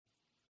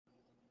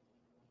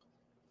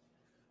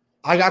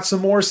I got some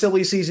more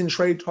silly season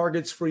trade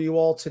targets for you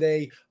all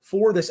today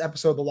for this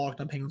episode of the Locked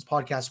On Penguins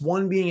podcast.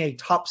 One being a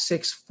top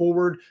six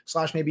forward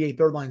 / maybe a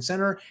third line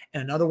center,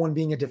 and another one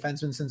being a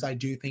defenseman, since I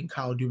do think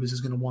Kyle Dubas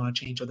is going to want to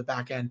change on the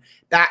back end.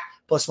 That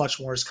plus much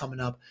more is coming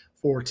up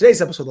for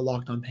today's episode of the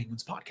Locked On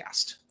Penguins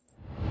podcast.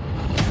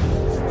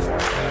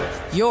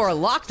 You're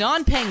Locked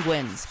On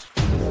Penguins,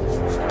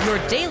 your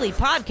daily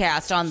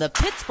podcast on the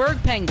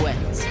Pittsburgh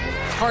Penguins,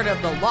 part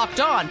of the Locked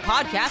On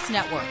Podcast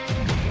Network.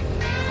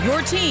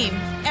 Your team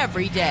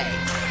every day.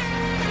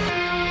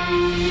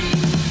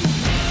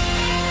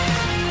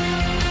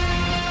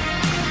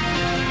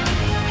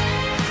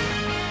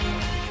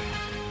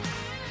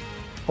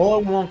 Hello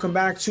and welcome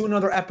back to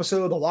another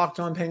episode of the Locked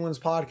On Penguins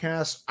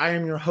podcast. I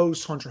am your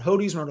host, Hunter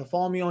Hodes. Remember to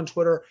follow me on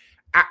Twitter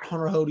at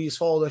Hunter Hodes.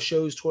 Follow the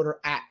show's Twitter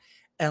at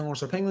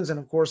Penguins. And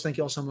of course, thank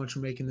you all so much for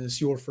making this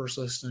your first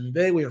listen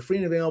today. We are free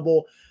and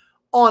available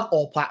on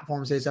all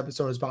platforms. Today's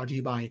episode is brought to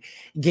you by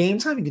Game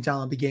Time. You can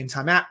download the Game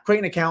Time app, create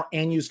an account,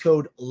 and use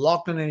code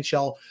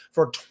LOCKEDONNHL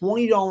for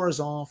 $20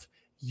 off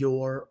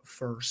your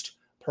first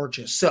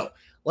purchase. So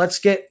let's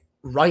get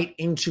right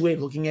into it,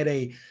 looking at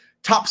a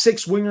top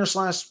six winger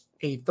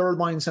 / a third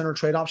line center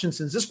trade option,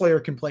 since this player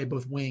can play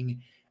both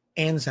wing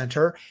and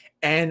center.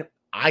 And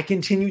I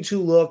continue to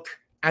look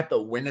at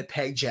the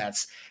Winnipeg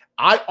Jets.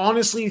 I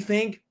honestly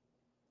think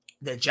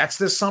the Jets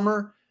this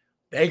summer,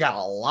 they got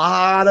a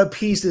lot of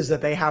pieces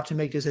that they have to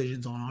make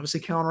decisions on. Obviously,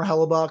 Connor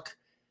Hellebuyck,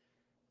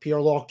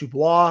 Pierre-Luc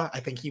Dubois. I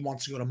think he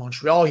wants to go to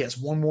Montreal. He has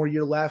one more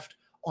year left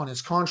on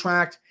his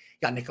contract.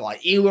 You got Nikolai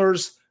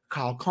Ehlers,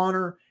 Kyle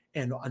Connor,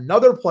 and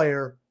another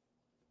player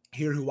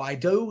here who I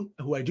do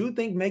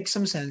think makes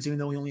some sense, even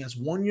though he only has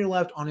 1 year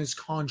left on his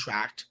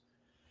contract,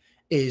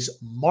 is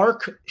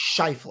Mark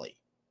Scheifele.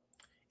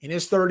 In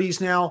his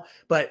 30s now,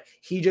 but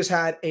he just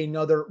had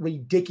another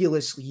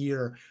ridiculous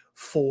year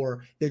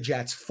for the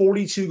Jets.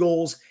 42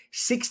 goals,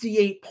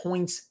 68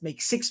 points,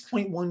 make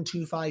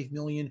 $6.125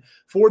 million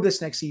for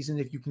this next season.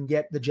 If you can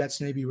get the Jets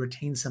to maybe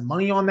retain some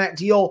money on that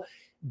deal,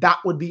 that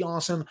would be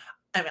awesome.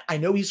 I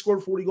know he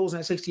scored 40 goals and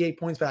had 68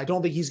 points, but I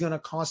don't think he's going to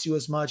cost you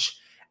as much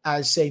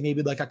as, say,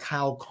 maybe like a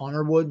Kyle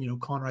Connor would. You know,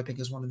 Connor, I think,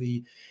 is one of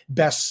the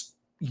best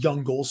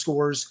young goal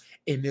scorers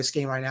in this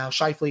game right now.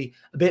 Scheifele,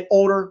 a bit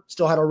older,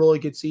 still had a really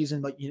good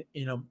season, but you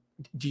know,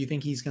 do you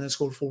think he's going to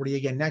score 40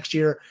 again next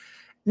year?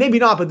 Maybe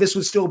not, but this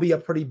would still be a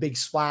pretty big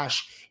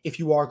splash if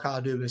you are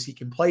Kyle Dubas. He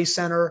can play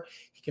center,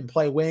 he can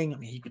play wing. I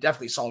mean, he could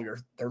definitely solve your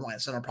third line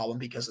center problem,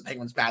 because the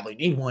Penguins badly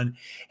need one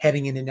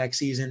heading into next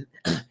season.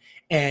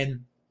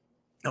 And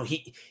you know,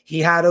 he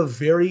had a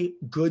very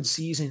good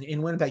season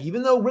in Winnipeg.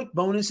 Even though Rick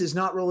Bowness is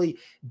not really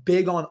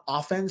big on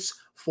offense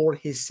for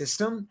his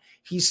system,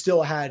 he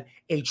still had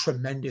a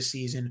tremendous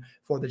season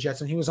for the Jets.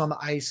 When he was on the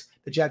ice,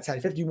 the Jets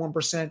had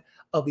 51%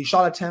 of the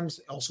shot attempts,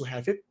 also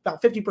had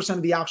about 50%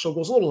 of the actual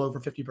goals, a little over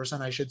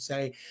 50%, I should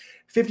say,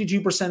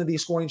 52% of the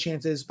scoring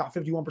chances, about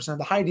 51% of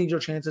the high danger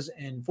chances,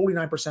 and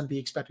 49% of the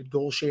expected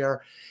goal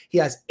share. He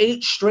has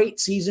 8 straight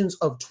seasons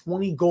of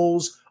 20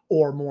 goals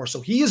or more.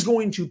 So he is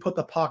going to put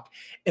the puck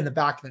in the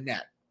back of the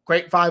net.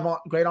 Great on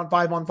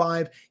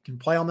 5-on-5, can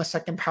play on the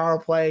second power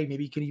play.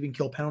 Maybe he can even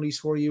kill penalties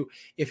for you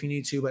if you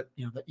need to. But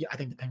you know, I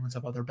think the Penguins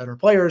have other better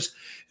players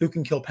who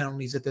can kill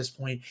penalties at this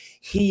point.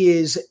 He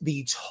is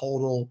the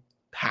total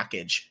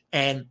package.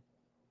 And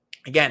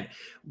again,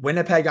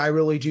 Winnipeg, I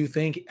really do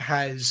think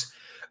has,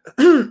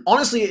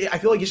 honestly, I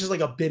feel like it's just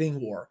like a bidding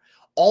war.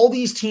 All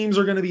these teams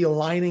are going to be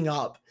lining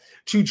up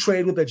to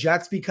trade with the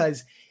Jets,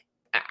 because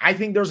I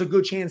think there's a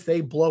good chance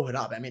they blow it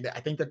up. I mean, I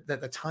think that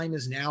the time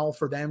is now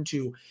for them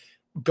to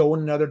go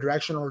in another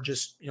direction, or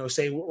just, you know,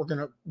 say we're going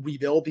to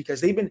rebuild, because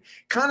they've been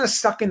kind of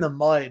stuck in the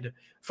mud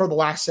for the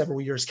last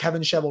several years.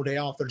 Kevin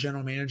Cheveldayoff, their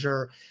general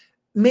manager,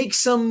 makes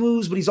some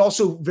moves, but he's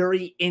also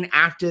very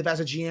inactive as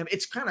a GM.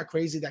 It's kind of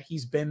crazy that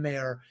he's been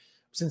there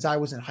since I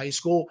was in high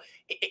school.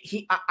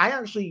 I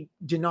actually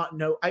did not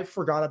know. I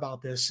forgot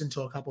about this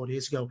until a couple of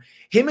days ago.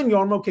 Him and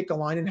Jarmo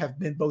Kekalainen have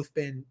both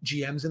been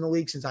GMs in the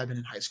league since I've been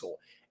in high school,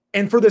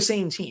 and for the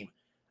same team.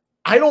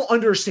 I don't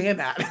understand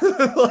that.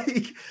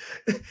 Like,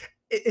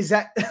 is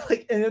that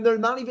like, and they're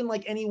not even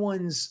like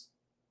anyone's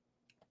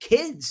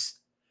kids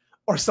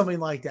or something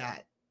like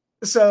that.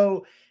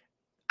 So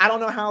I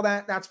don't know how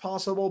that's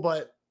possible,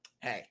 but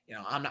hey, you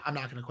know, I'm not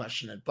going to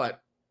question it.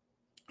 But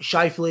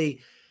Scheifele,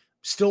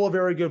 still a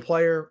very good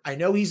player. I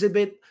know he's a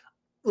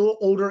little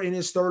older, in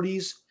his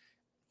 30s.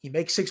 He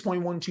makes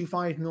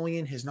 $6.125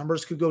 million. His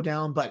numbers could go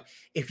down, but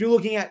if you're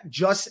looking at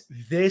just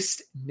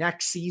this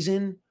next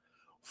season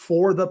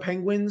for the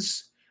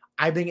Penguins,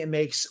 I think it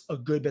makes a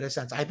good bit of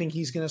sense. I think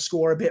he's going to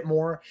score a bit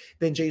more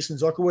than Jason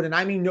Zucker would. And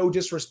I mean, no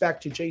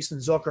disrespect to Jason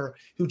Zucker,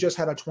 who just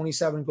had a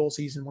 27-goal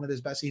season, one of his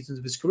best seasons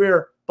of his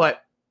career.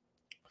 But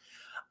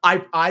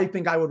I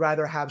think I would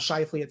rather have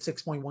Scheifele at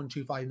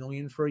 $6.125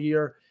 million for a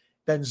year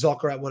than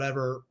Zucker at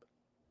whatever,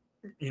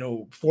 you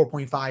know,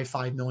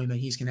 $4.55 million that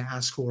he's going to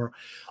ask for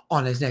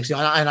on his next deal.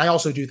 And I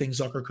also do think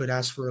Zucker could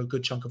ask for a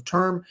good chunk of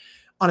term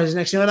on his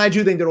next deal. And I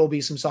do think there will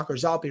be some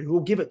suckers out there who will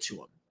give it to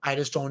him. I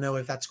just don't know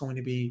if that's going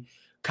to be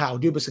Kyle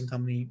Dubas and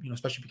company,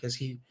 especially because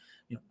he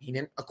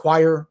didn't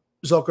acquire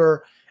Zucker,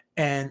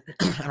 and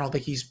I don't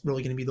think he's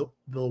really going to be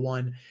the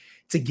one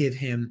to give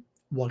him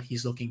what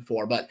he's looking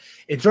for. But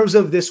in terms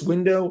of this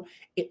window,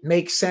 it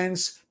makes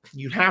sense.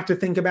 You'd have to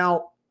think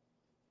about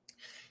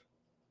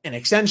an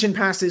extension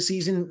past this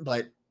season,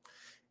 but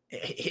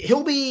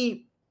he'll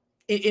be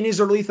in his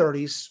early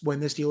 30s when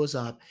this deal is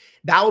up.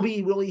 That will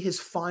be really his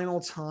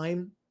final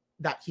time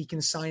that he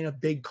can sign a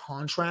big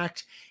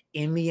contract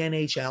in the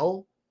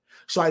NHL.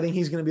 So I think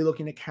he's going to be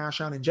looking to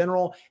cash out in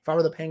general. If I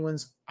were the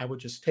Penguins, I would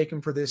just take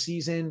him for this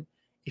season.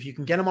 If you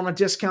can get him on a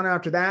discount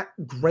after that,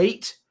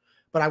 great.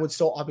 But I would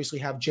still obviously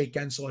have Jake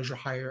Guentzel as your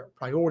higher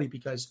priority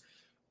because,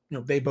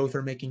 they both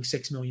are making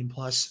 $6 million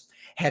plus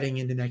heading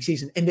into next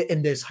season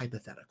in this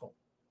hypothetical,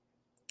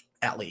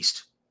 at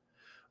least.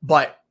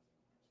 But,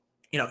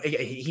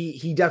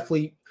 he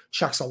definitely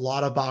checks a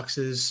lot of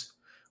boxes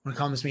when it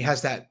comes to me. He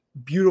has that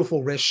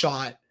beautiful wrist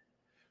shot,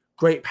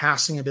 great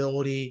passing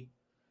ability,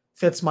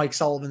 fits Mike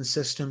Sullivan's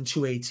system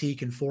to a T,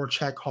 can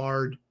forecheck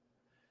hard.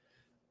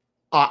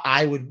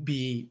 I would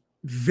be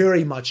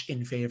very much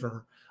in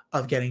favor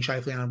of getting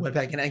Scheifele on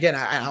Winnipeg. And again,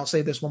 I'll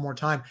say this one more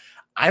time.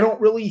 I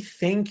don't really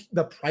think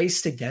the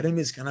price to get him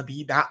is going to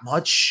be that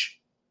much.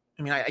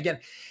 I mean,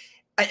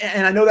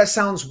 I know that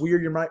sounds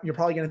weird. You're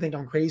probably going to think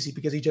I'm crazy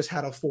because he just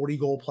had a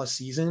 40-goal plus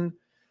season,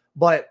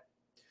 but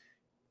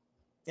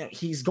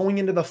he's going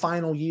into the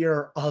final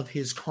year of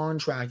his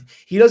contract.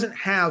 He doesn't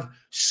have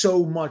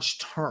so much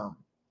term.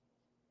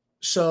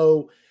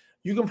 So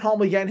you can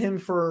probably get him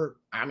for,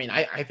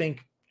 I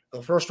think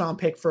the first round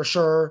pick for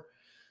sure,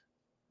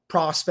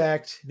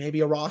 prospect,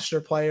 maybe a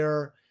roster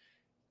player.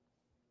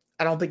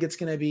 I don't think it's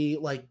going to be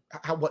like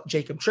what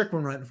Jacob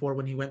Trickman went for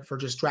when he went for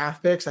just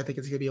draft picks. I think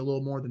it's going to be a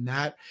little more than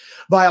that.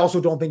 But I also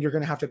don't think you're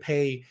going to have to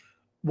pay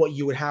what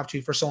you would have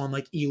to for someone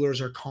like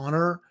Ehlers or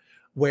Connor,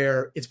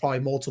 where it's probably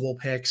multiple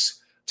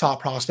picks,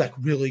 top prospect,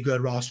 really good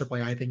roster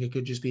play. I think it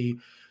could just be,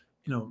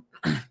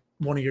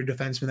 one of your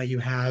defensemen that you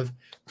have,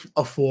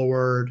 a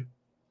forward,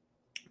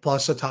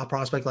 plus a top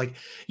prospect. Like,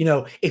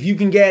 if you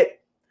can get,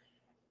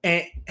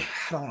 and I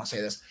don't want to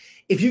say this,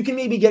 if you can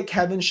maybe get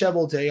Kevin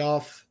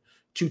Cheveldayoff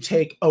to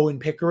take Owen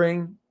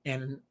Pickering,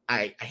 and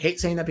I hate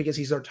saying that because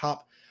he's their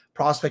top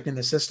prospect in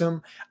the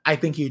system. I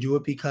think you do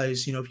it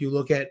because, if you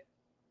look at,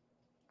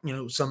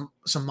 some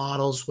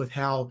models with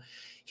how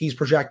he's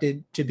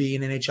projected to be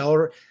an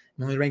NHLer,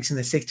 he only ranks in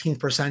the 16th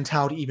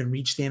percentile to even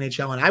reach the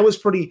NHL. And I was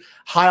pretty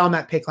high on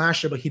that pick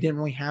last year, but he didn't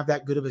really have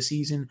that good of a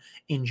season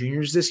in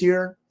juniors this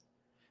year.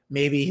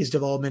 Maybe his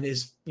development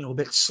is, a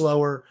bit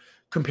slower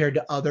compared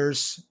to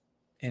others.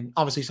 And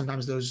obviously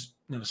sometimes those,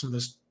 some of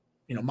those,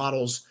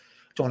 models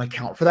don't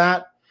account for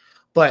that.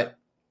 But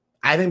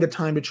I think the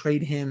time to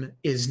trade him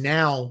is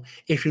now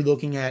if you're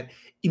looking at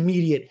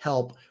immediate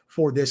help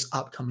for this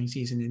upcoming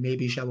season. And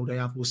maybe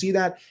Cheveldayoff will see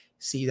that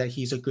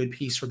he's a good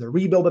piece for the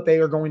rebuild that they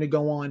are going to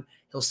go on.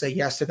 He'll say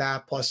yes to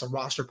that, plus a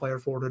roster player,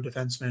 forward, or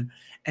defenseman,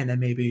 and then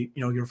maybe,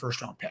 your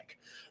first round pick.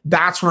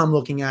 That's what I'm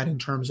looking at in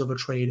terms of a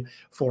trade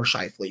for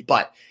Scheifele.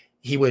 But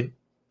he would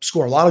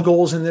score a lot of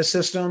goals in this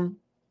system,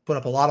 put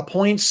up a lot of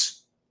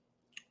points.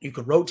 You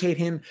could rotate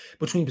him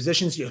between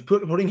positions. You're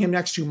putting him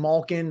next to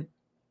Malkin,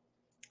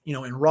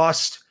 and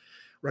Rust,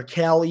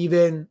 Raquel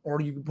even, or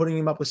you putting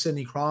him up with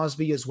Sidney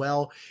Crosby as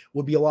well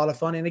would be a lot of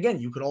fun. And again,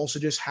 you could also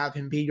just have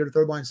him be your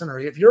third line center.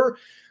 If your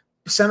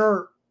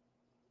center,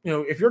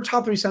 if your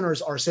top three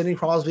centers are Sidney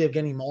Crosby,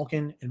 Evgeny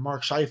Malkin, and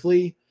Mark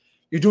Scheifele,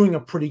 you're doing a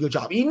pretty good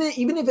job.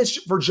 Even if it's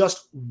for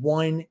just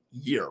 1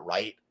 year,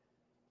 right?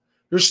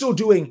 You're still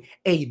doing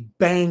a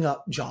bang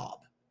up job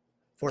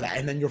for that.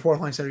 And then your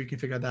fourth line center, you can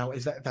figure that out.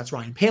 If that's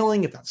Ryan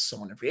Poehling, if that's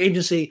someone in free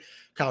agency,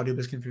 Kyle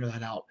Dubas can figure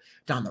that out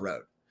down the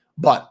road.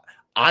 But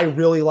I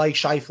really like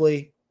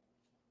Scheifele.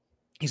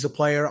 He's a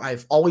player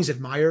I've always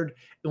admired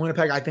in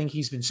Winnipeg. I think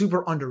he's been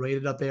super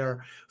underrated up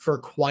there for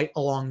quite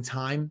a long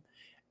time.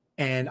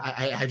 And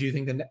I do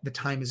think that the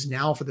time is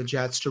now for the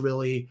Jets to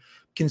really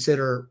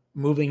consider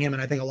moving him.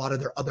 And I think a lot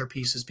of their other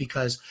pieces,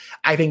 because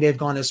I think they've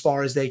gone as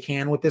far as they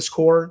can with this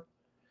core.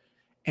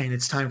 And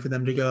it's time for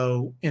them to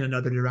go in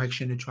another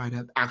direction and try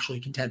to actually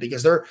contend,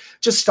 because they're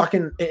just stuck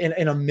in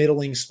a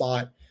middling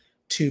spot,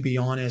 to be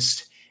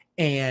honest.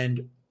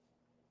 And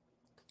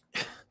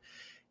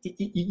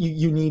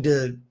you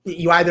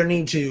either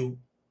need to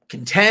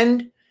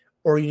contend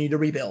or you need to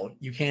rebuild.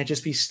 You can't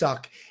just be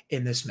stuck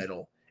in this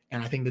middle.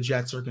 And I think the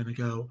Jets are going to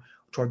go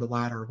toward the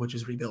latter, which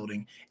is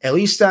rebuilding. At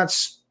least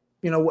that's,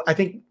 I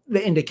think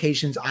the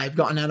indications I've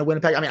gotten out of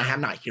Winnipeg. I mean,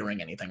 I'm not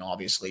hearing anything,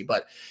 obviously,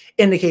 but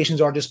indications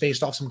are just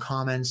based off some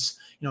comments,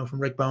 from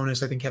Rick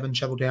Bowness. I think Kevin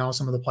Cheveldayoff,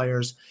 some of the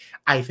players.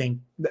 I think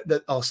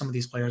that some of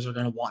these players are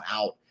going to want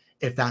out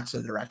if that's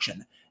the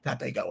direction that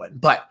they go in.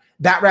 But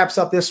that wraps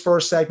up this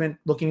first segment,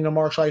 looking into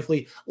Mark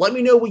Scheifele. Let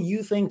me know what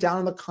you think down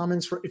in the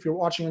comments. If you're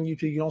watching on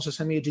YouTube, you can also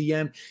send me a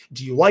DM.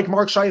 Do you like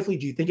Mark Scheifele?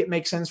 Do you think it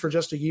makes sense for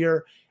just a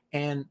year?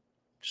 And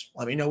just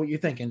let me know what you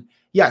think. And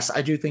yes,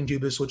 I do think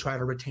Dubas would try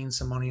to retain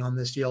some money on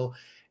this deal.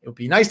 It would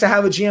be nice to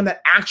have a GM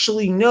that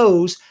actually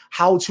knows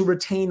how to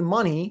retain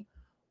money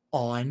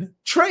on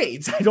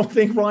trades. I don't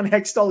think Ron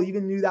Hextall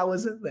even knew that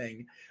was a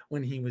thing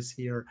when he was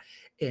here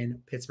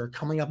in Pittsburgh.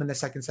 Coming up in the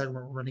second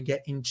segment, we're going to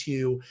get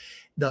into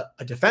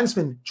a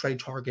defenseman trade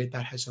target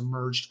that has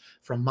emerged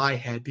from my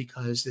head,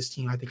 because this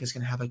team, I think, is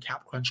going to have a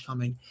cap crunch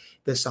coming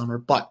this summer.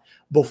 But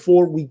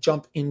before we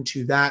jump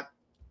into that,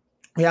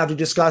 we have to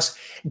discuss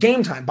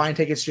Game Time. Buying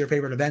tickets to your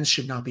favorite events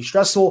should not be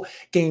stressful.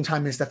 Game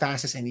Time is the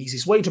fastest and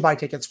easiest way to buy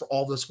tickets for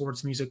all the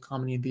sports, music,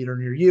 comedy, and theater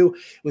near you.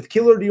 With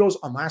killer deals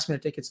on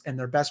last-minute tickets and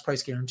their best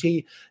price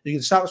guarantee, you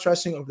can stop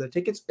stressing over the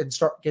tickets and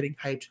start getting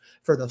hyped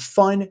for the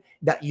fun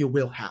that you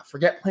will have.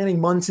 Forget planning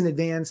months in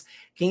advance.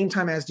 Game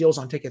Time has deals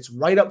on tickets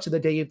right up to the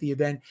day of the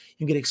event.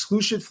 You can get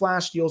exclusive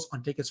flash deals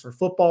on tickets for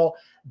football,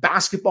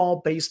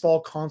 basketball, baseball,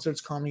 concerts,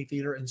 comedy,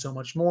 theater, and so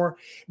much more.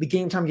 The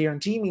Game Time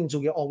guarantee means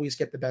you'll always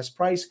get the best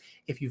price.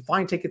 If you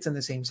find tickets in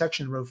the same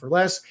section row for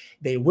less,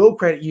 they will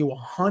credit you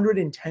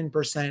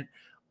 110%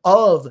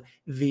 of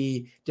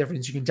the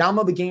difference. You can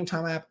download the Game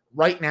Time app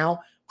right now,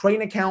 create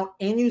an account,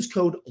 and use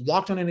code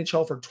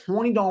LOCKEDONNHL for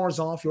 $20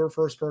 off your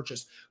first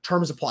purchase.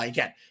 Terms apply.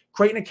 Again,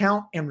 create an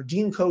account and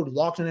redeem code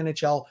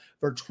LOCKEDONNHL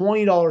for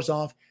 $20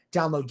 off.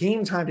 Download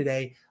Game Time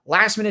today.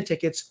 Last minute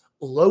tickets,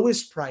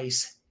 lowest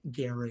price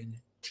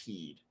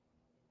guaranteed.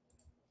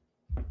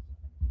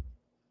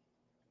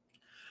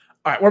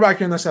 All right, we're back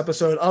here in this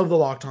episode of the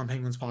Locked On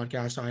Penguins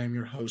podcast. I am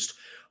your host,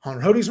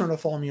 Hunter Hodes. Remember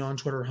to follow me on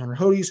Twitter, Hunter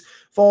Hodes.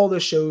 Follow the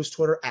show's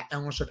Twitter at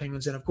Elmhurst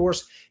Penguins. And of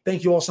course,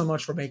 thank you all so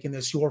much for making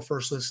this your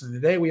first listen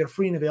today. We are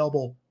free and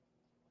available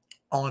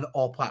on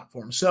all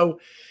platforms. So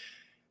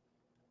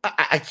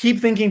I keep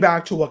thinking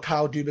back to what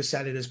Kyle Dubas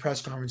said at his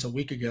press conference a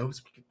week ago.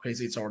 It's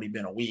crazy, it's already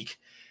been a week.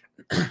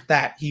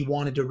 That he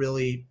wanted to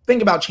really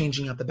think about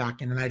changing up the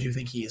back end, and I do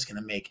think he is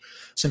going to make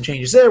some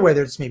changes there,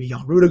 whether it's maybe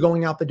Jan Ruda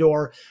going out the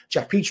door,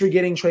 Jeff Petrie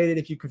getting traded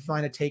if you can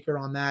find a taker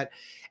on that.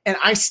 And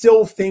I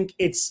still think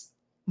it's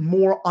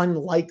more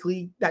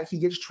unlikely that he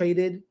gets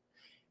traded.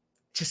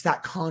 Just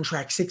that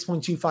contract,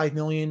 $6.25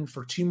 million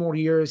for 2 more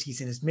years.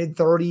 He's in his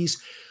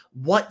mid-30s.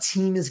 What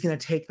team is going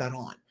to take that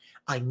on?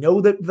 I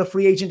know that the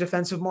free agent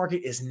defensive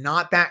market is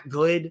not that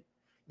good.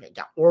 You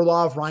got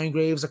Orlov, Ryan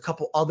Graves, a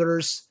couple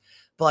others,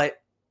 but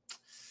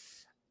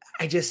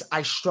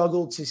I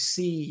struggle to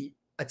see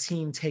a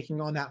team taking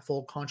on that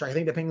full contract. I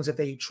think the Penguins, if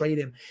they trade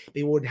him,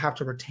 they would have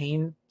to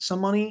retain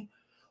some money,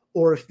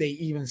 or if they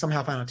even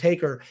somehow find a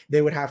taker,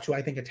 they would have to,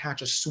 I think,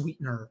 attach a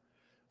sweetener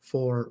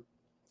for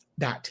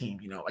that team.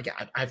 You know, again,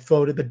 I've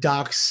floated the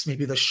Ducks,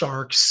 maybe the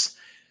Sharks,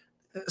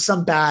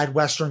 some bad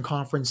Western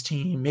Conference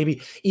team,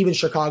 maybe even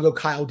Chicago.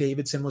 Kyle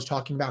Davidson was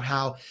talking about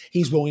how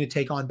he's willing to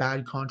take on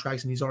bad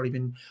contracts, and he's already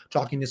been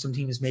talking to some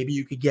teams. Maybe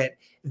you could get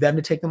them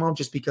to take them on,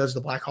 just because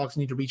the Blackhawks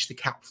need to reach the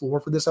cap floor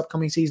for this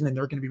upcoming season, and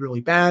they're going to be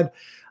really bad.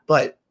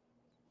 But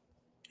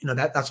you know,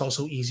 that's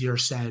also easier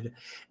said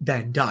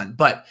than done.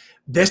 But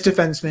this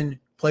defenseman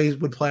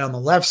would play on the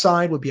left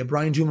side, would be a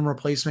Brian Dumoulin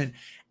replacement,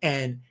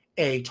 and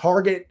a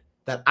target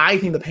that I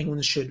think the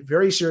Penguins should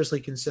very seriously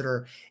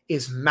consider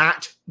is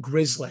Matt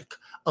Grzelcyk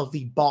of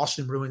the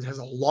Boston Bruins. Has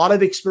a lot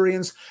of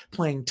experience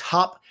playing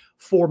top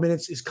 4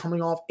 minutes, is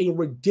coming off a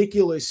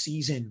ridiculous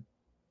season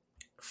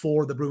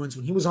for the Bruins.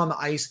 When he was on the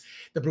ice,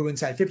 the Bruins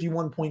had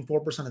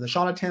 51.4% of the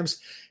shot attempts,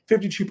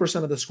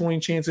 52% of the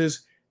scoring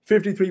chances,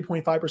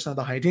 53.5% of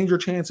the high danger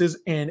chances,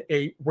 and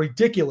a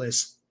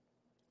ridiculous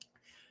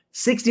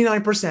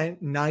 69%,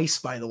 nice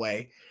by the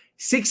way,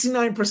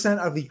 69%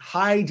 of the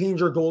high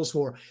danger goals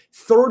for,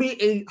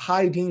 38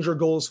 high danger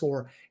goals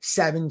for,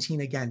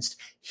 17 against.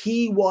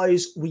 He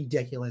was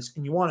ridiculous.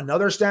 And you want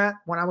another stat?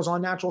 When I was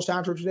on Natural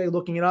Stat Trick today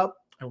looking it up,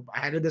 I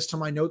added this to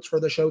my notes for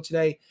the show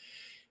today.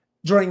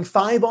 During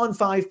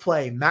 5-on-5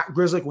 play, Matt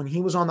Grzelcyk, when he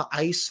was on the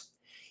ice,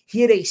 he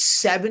had a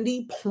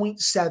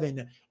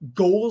 70.7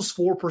 goals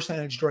for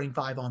percentage during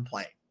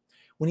 5-on-play.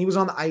 When he was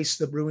on the ice,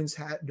 the Bruins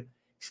had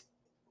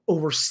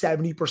over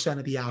 70%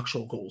 of the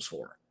actual goals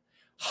for.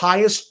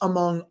 Highest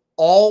among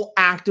all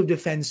active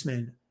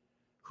defensemen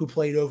who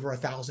played over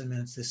 1,000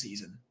 minutes this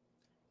season.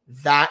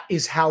 That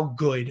is how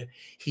good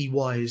he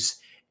was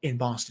in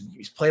Boston.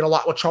 He's played a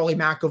lot with Charlie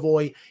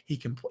McAvoy.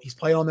 He's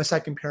played on the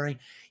second pairing.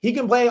 He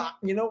can play,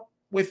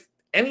 with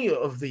any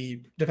of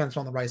the defensemen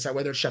on the right side,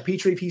 whether it's Jeff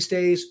Petrie if he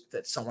stays,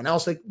 that's someone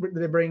else they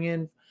bring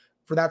in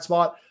for that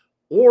spot,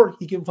 or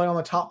he can play on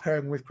the top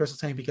pairing with Chris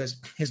Letang, because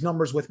his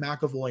numbers with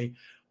McAvoy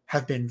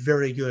have been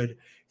very good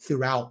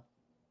throughout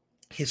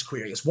his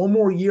career. He has 1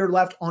 more year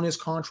left on his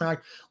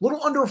contract, a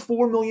little under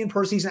 $4 million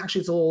per season.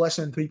 Actually, it's a little less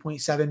than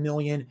 $3.7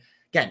 million.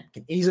 Again,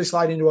 can easily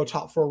slide into a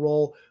top 4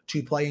 role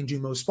to play in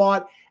Dumo's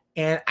spot.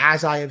 And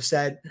as I have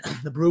said,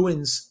 the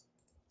Bruins,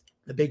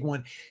 the big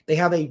one, they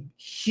have a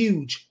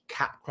huge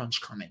cap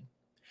crunch coming.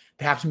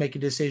 They have to make a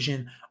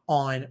decision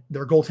on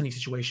their goaltending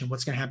situation.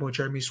 What's going to happen with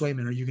Jeremy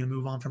Swayman? Are you going to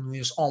move on from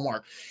Linus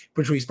Ullmark?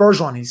 Patrice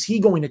Bergeron, is he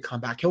going to come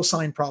back? He'll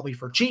sign probably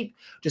for cheap,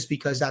 just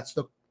because that's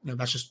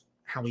just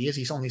how he is.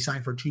 He's only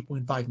signed for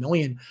 $2.5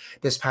 million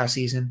this past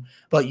season,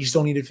 but you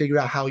still need to figure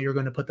out how you're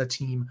going to put the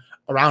team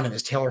around him.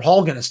 Is Taylor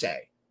Hall going to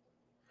stay?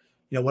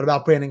 What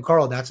about Brandon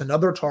Carlo? That's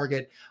another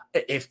target.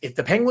 If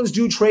the Penguins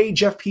do trade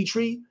Jeff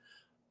Petrie,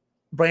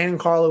 Brandon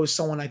Carlo is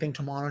someone I think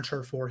to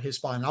monitor for his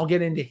spot, and I'll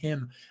get into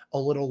him a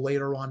little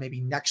later on, maybe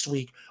next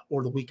week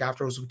or the week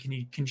after, as we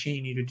can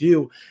continue to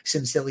do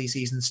some silly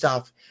season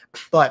stuff.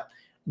 But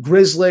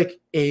Grzelcyk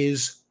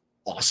is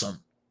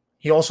awesome.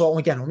 He also,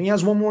 again, only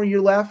has one more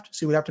year left,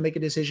 so you would have to make a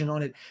decision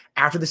on it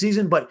after the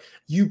season, but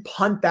you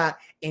punt that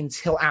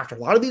until after. A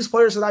lot of these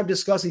players that I've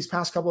discussed these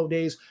past couple of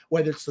days,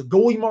 whether it's the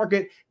goalie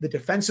market, the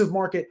defensive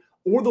market,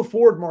 or the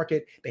forward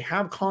market, they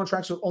have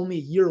contracts with only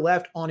a year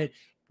left on it.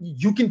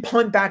 You can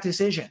punt that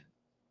decision.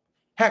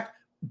 Heck,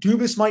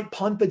 Dubas might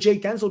punt the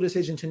Jake Guentzel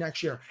decision to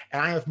next year, and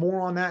I have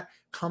more on that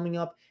coming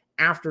up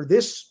after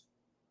this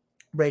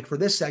break for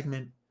this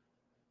segment,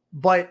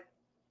 but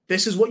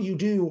this is what you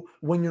do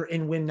when you're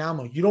in win now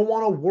mode. You don't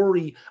want to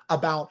worry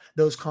about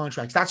those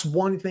contracts. That's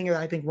one thing that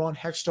I think Ron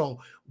Hextall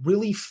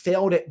really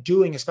failed at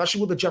doing,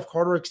 especially with the Jeff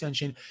Carter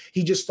extension.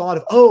 He just thought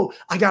of, oh,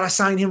 I got to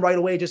sign him right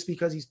away just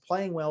because he's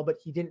playing well, but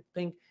he didn't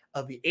think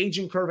of the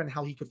aging curve and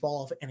how he could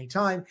fall off at any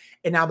time.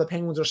 And now the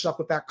Penguins are stuck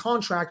with that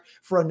contract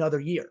for another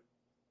year.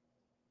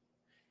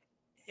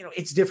 You know,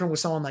 it's different with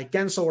someone like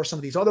Guentzel or some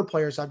of these other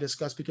players I've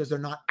discussed because they're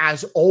not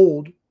as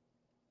old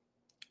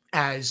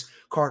as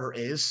Carter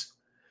is.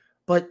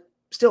 But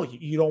still,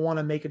 you don't want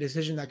to make a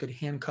decision that could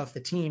handcuff the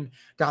team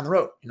down the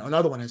road. You know,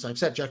 another one, as I've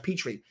said, Jeff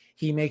Petrie.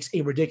 He makes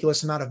a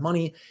ridiculous amount of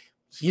money.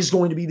 He's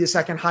going to be the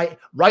second high.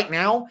 Right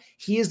now,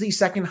 he is the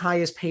second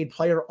highest paid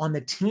player on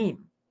the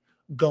team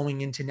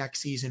going into next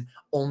season,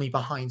 only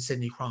behind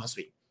Sidney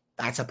Crosby.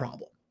 That's a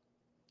problem.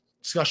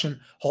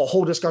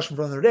 Whole discussion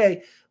for another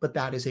day, but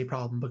that is a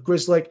problem. But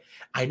Grzelcyk,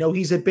 I know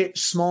he's a bit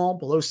small,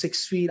 below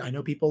 6 feet. I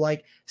know people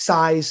like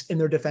size in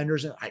their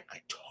defenders, and I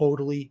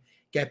totally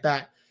get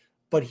that.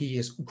 But he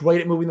is great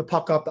at moving the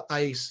puck up the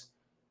ice,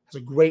 has a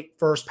great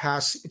first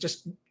pass. It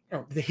just, you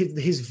know,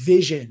 his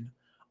vision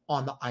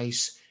on the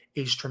ice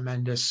is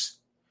tremendous.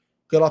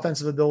 Good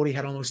offensive ability,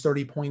 had almost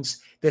 30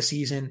 points this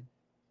season,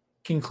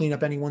 can clean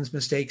up anyone's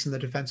mistakes in the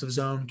defensive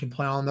zone, can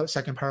play on the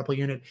second power play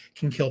unit,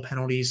 can kill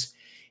penalties.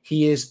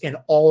 He is an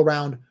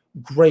all-around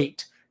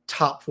great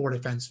top four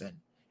defenseman.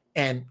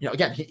 And, you know,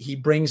 again, he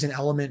brings an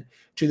element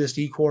to this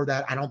D-core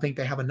that I don't think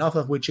they have enough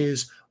of, which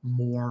is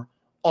more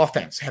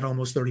offense. Had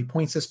almost 30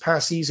 points this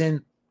past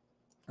season.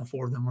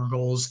 4 of them were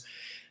goals.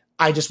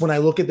 When I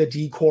look at the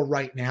D-core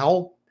right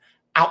now,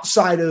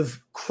 outside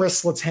of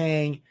Chris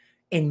Letang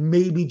and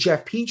maybe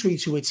Jeff Petrie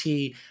to a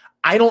T,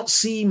 I don't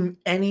see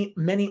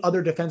many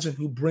other defensemen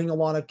who bring a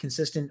lot of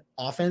consistent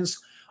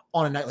offense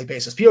on a nightly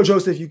basis. P.O.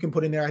 Joseph, you can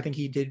put in there. I think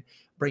he did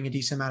bring a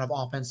decent amount of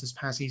offense this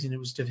past season. It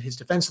was his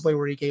defensive play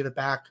where he gave it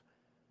back.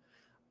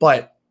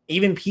 But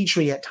even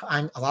Petrie a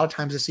lot of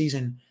times this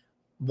season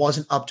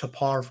wasn't up to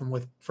par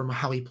from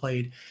how he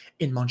played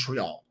in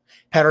Montreal.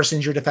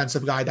 Pettersson's your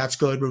defensive guy. That's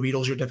good.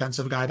 Ruhwedel's your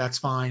defensive guy. That's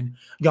fine.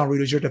 Jan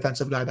Ruda's your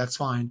defensive guy. That's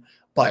fine.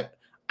 But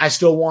I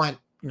still want,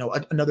 you know,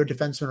 another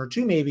defenseman or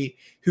two maybe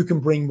who can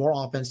bring more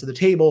offense to the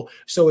table.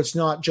 So it's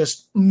not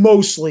just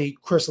mostly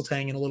Chris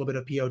Letang and a little bit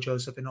of P.O.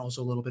 Joseph and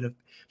also a little bit of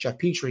Jeff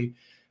Petrie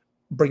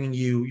bringing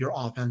you your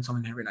offense on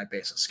an every night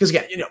basis. Because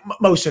again, you know,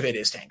 most of it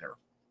is Tanger.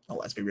 Well,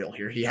 let's be real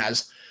here. He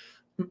has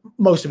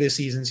most of his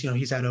seasons, you know,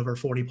 he's had over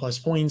 40 plus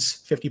points,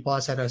 50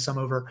 plus, had some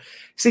over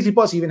 60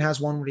 plus, even has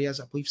one where he has,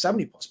 I believe,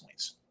 70 plus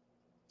points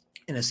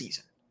in a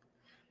season.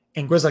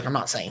 And Grzelcyk, I'm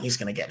not saying he's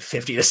going to get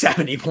 50 to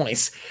 70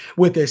 points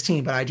with this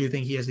team, but I do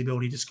think he has the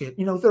ability to get,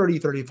 you know, 30,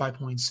 35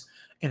 points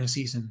in a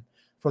season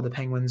for the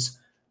Penguins.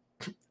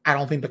 I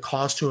don't think the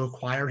cost to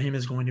acquire him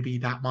is going to be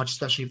that much,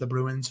 especially if the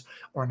Bruins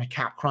are in a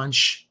cap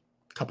crunch,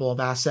 a couple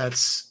of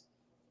assets.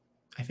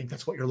 I think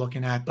that's what you're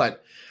looking at,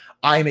 but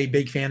I'm a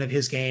big fan of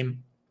his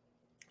game.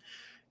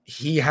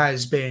 He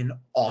has been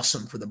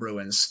awesome for the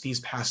Bruins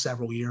these past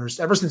several years,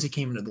 ever since he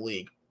came into the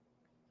league.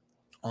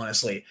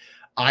 Honestly,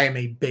 I am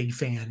a big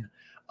fan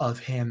of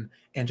him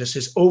and just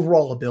his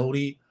overall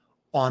ability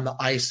on the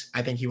ice.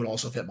 I think he would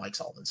also fit Mike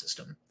Sullivan's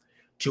system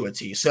to a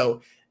T.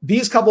 So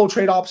these couple of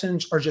trade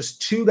options are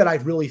just two that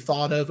I've really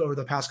thought of over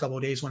the past couple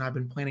of days when I've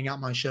been planning out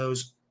my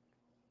shows,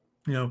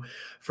 you know,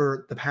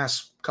 for the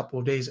past couple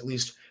of days, at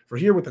least for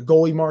here with the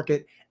goalie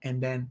market, and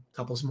then a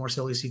couple of more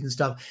silly season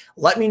stuff.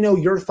 Let me know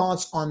your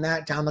thoughts on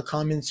that down in the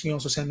comments. You can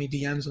also send me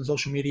DMs on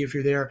social media if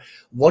you're there.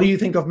 What do you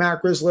think of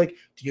Matt Grzelcyk?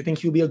 Do you think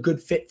he'll be a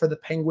good fit for the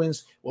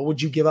Penguins? What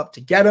would you give up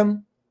to get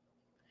him?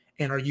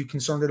 And are you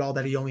concerned at all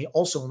that he only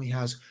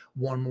has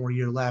one more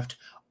year left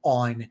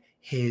on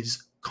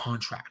his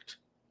contract?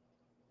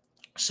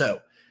 So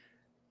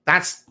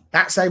that's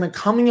that segment.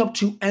 Coming up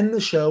to end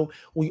the show,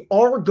 we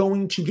are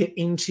going to get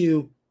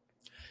into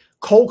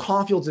Cole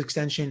Caulfield's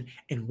extension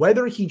and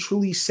whether he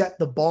truly set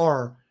the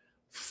bar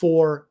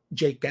for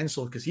Jake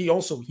Guentzel, because he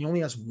only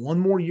has one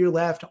more year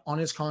left on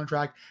his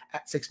contract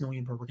at $6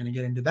 million per. We're going to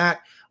get into that.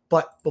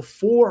 But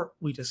before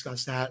we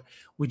discuss that,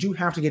 we do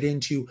have to get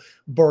into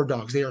Bird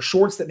Dogs. They are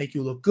shorts that make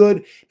you look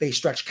good. They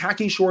stretch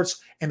khaki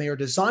shorts, and they are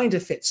designed to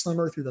fit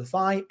slimmer through the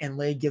thigh and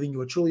leg, giving you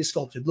a truly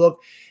sculpted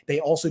look. They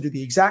also do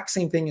the exact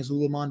same thing as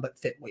Lululemon, but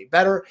fit way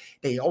better.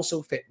 They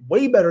also fit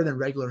way better than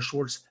regular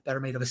shorts that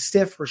are made of a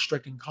stiff,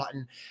 restricting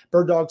cotton.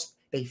 Bird Dogs,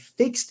 They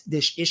fixed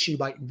this issue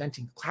by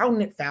inventing cloud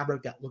knit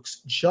fabric that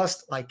looks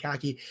just like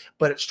khaki,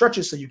 but it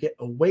stretches so you get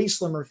a way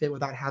slimmer fit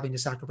without having to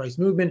sacrifice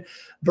movement.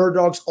 Bird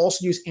Dogs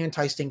also use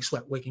anti-stink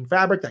sweat wicking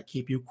fabric that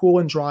keep you cool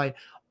and dry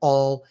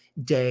all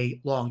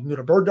day long. You can go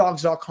to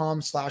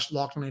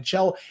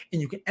birddogs.com/LockedOnNHL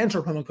and you can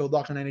enter promo code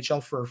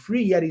LockedOnNHL for a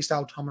free Yeti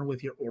style tumbler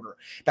with your order.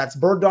 That's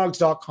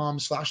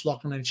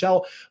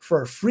birddogs.com/LockedOnNHL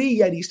for a free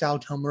Yeti style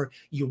tumbler.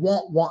 You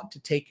won't want to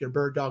take your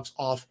Bird Dogs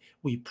off.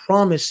 We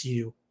promise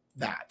you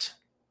that.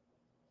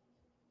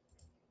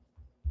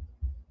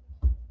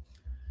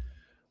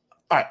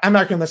 All right, I'm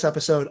back on this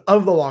episode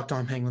of the Locked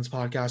On Penguins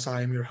podcast.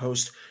 I am your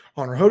host,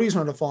 Hunter Hodes.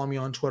 Remember to follow me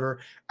on Twitter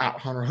at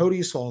Hunter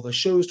Hodes. Follow the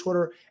show's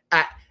Twitter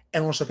at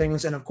Endless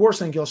Penguins. And of course,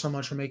 thank you all so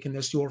much for making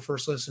this your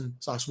first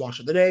listen/watch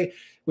of the day.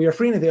 We are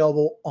free and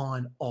available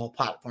on all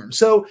platforms.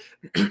 So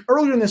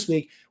earlier in this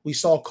week, we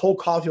saw Cole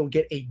Caufield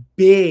get a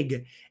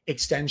big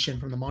extension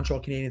from the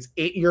Montreal Canadiens,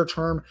 8-year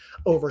term,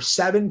 over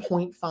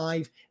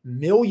 $7.5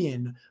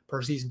 million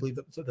per season. I believe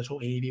the total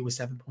AAV was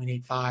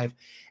 7.85.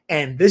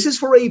 And this is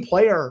for a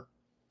player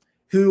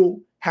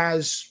who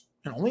has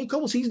only a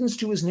couple seasons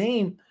to his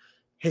name.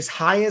 His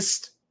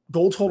highest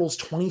goal total is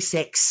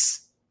 26.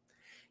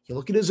 You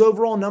look at his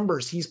overall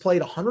numbers. He's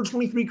played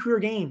 123 career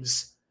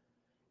games,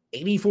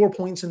 84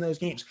 points in those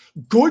games.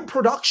 Good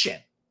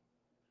production,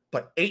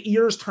 but 8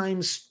 years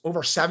times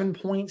over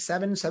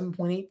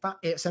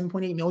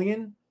 7.8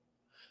 million.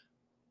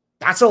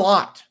 That's a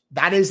lot.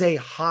 That is a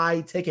high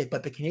ticket,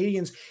 but the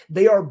Canadiens,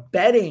 they are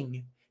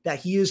betting that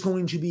he is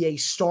going to be a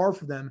star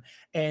for them.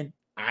 And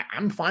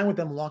I'm fine with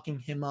them locking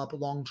him up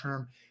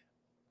long-term,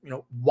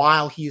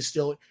 while he is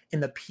still in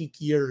the peak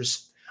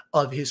years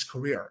of his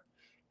career.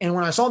 And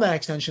when I saw that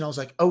extension, I was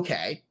like,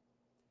 okay,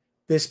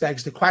 this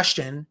begs the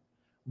question,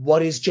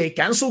 what is Jake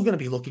Guentzel going to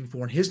be looking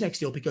for in his next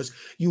deal? Because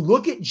you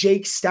look at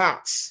Jake's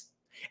stats,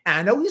 and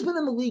I know he's been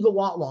in the league a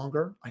lot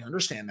longer. I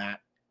understand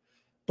that.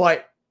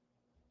 But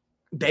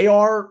they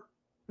are,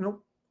 a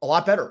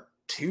lot better.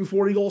 2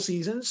 40-goal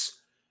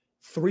seasons,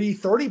 3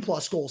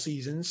 30-plus goal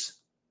seasons,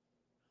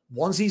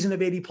 1 season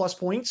of 80-plus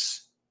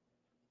points,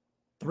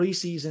 3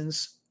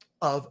 seasons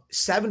of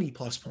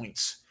 70-plus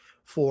points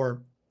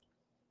for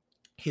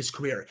his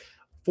career.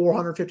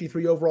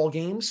 453 overall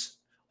games,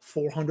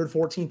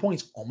 414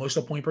 points, almost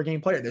a point per game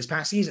player this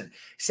past season.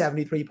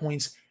 73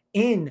 points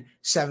in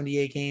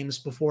 78 games.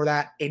 Before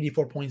that,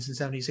 84 points in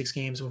 76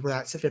 games. Before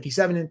that,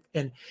 57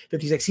 and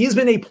 56. He has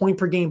been a point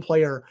per game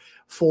player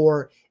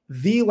for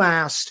the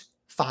last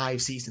 5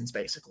 seasons,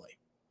 basically.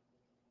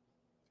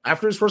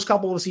 After his first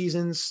couple of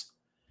seasons,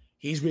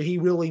 he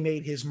really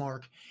made his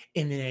mark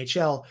in the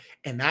NHL.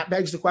 And that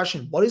begs the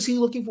question, what is he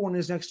looking for in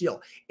his next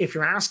deal? If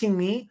you're asking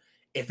me,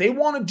 if they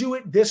want to do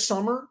it this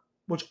summer,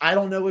 which I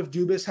don't know if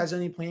Dubas has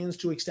any plans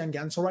to extend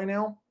Guentzel right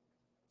now,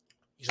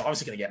 he's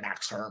obviously going to get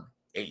max term,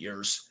 8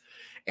 years.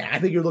 And I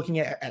think you're looking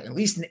at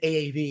least an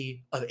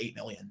AAV of $8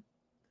 million.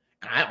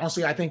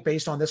 And I think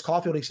based on this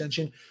Caufield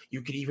extension,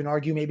 you could even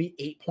argue maybe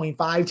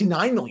 8.5 to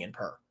 9 million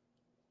per.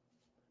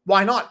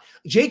 Why not?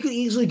 Jay could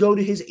easily go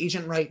to his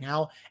agent right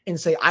now and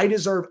say, I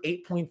deserve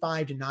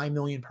 8.5 to 9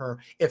 million per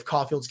if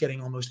Caufield's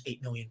getting almost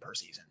 8 million per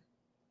season.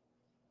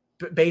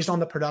 Based on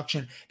the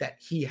production that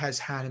he has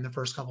had in the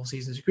first couple of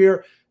seasons of his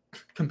career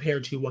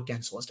compared to what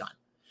Guentzel has done.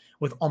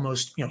 With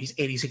almost, he's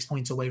 86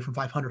 points away from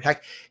 500.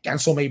 Heck,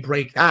 Guentzel may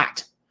break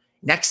that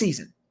next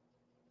season.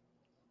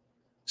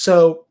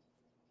 So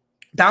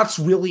that's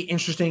really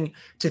interesting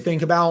to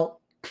think about.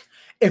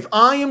 If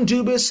I am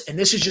Dubas, and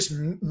this is just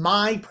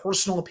my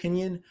personal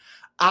opinion,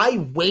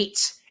 I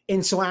wait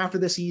until after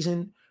the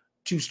season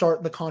to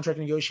start the contract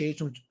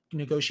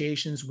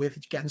negotiations with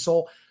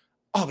Guentzel.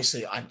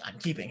 Obviously, I'm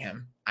keeping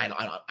him.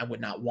 I would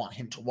not want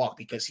him to walk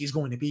because he's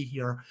going to be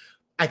here,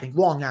 I think,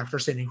 long after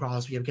Sidney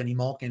Crosby, Evgeny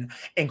Malkin,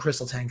 and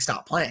Crystal Tang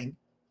stop playing.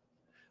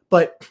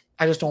 But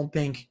I just don't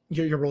think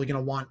you're really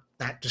going to want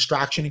that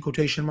distraction in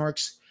quotation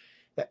marks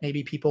that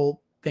maybe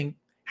people think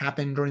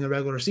happened during the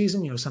regular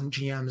season. Some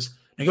GMs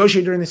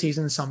negotiate during the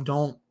season, some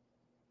don't.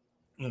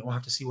 We'll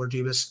have to see where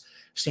Dubas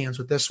stands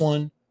with this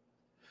one.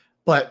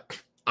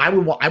 But I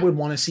would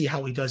want to see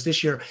how he does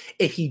this year.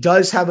 If he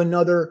does have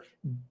another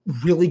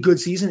really good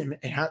season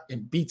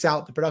and beats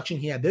out the production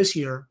he had this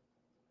year,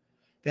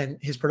 then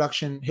his price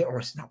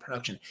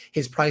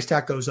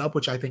tag goes up,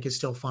 which I think is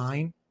still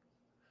fine.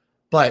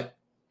 But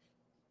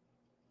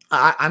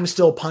I'm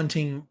still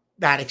punting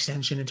that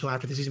extension until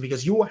after the season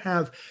because you will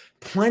have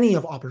plenty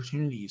of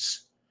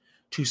opportunities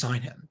to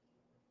sign him.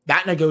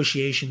 That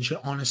negotiation should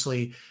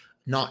honestly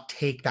not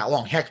take that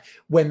long. Heck,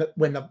 when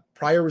the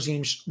prior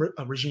regime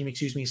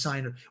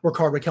signed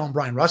Rickard Rakell and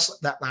Brian Russ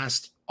that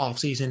last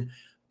offseason,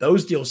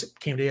 those deals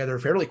came together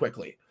fairly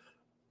quickly,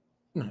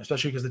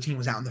 especially because the team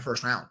was out in the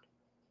first round.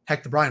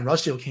 Heck, the Brian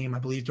Russ deal came, I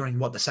believe, during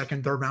the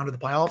second, third round of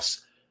the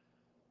playoffs.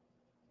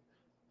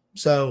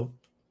 So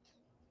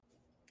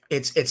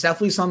it's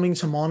definitely something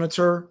to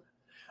monitor.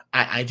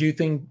 I do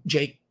think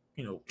Jake,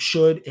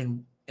 should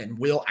and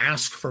will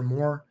ask for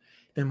more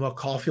than what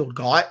Caufield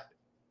got,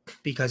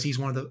 because he's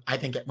one of the, I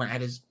think,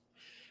 at his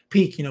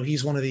peak,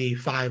 he's one of the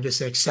 5 to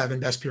 6, 7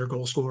 best pure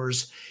goal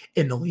scorers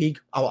in the league.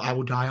 I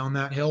would die on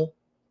that hill.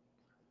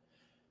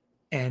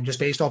 And just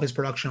based off his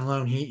production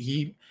alone,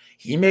 he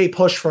may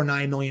push for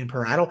 $9 million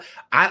per.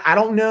 I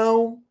don't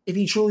know if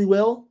he truly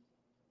will,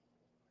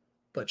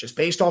 but just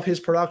based off his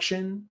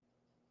production,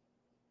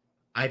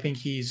 I think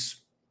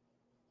he's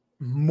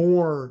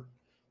more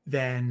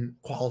than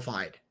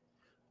qualified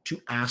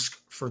to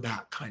ask for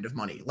that kind of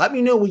money. Let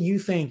me know what you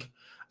think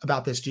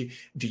about this. Do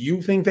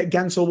you think that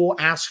Guentzel will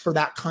ask for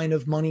that kind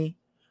of money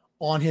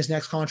on his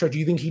next contract? Do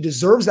you think he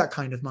deserves that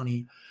kind of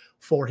money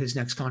for his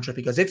next contract?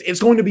 Because it's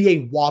going to be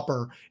a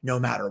whopper no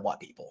matter what,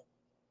 people.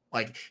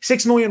 Like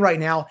 $6 million right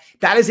now,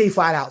 that is a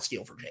flat out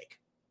steal for Jake.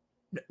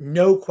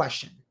 No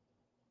question.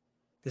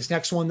 This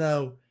next one,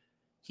 though,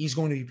 he's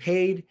going to be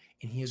paid,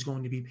 and he is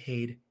going to be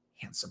paid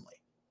handsomely.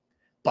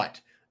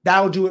 But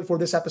that'll do it for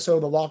this episode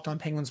of the Locked On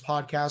Penguins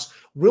podcast.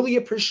 Really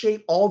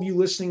appreciate all of you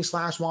listening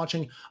 /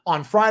 watching.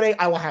 On Friday,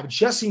 I will have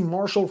Jesse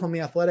Marshall from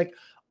The Athletic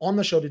on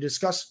the show to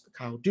discuss the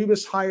Kyle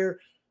Dubas hire,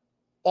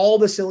 all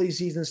the silly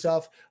season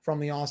stuff from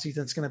the offseason.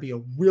 It's going to be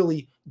a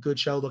really good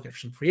show. Look at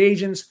some free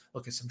agents,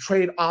 look at some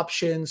trade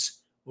options,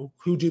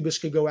 who Dubas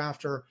could go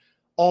after.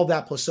 All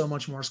that plus so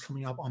much more is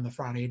coming up on the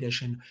Friday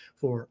edition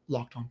for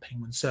Locked On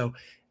Penguins. So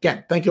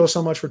again, thank you all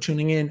so much for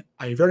tuning in.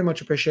 I very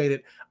much appreciate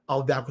it.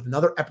 I'll be back with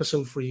another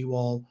episode for you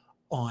all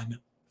on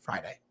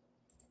Friday.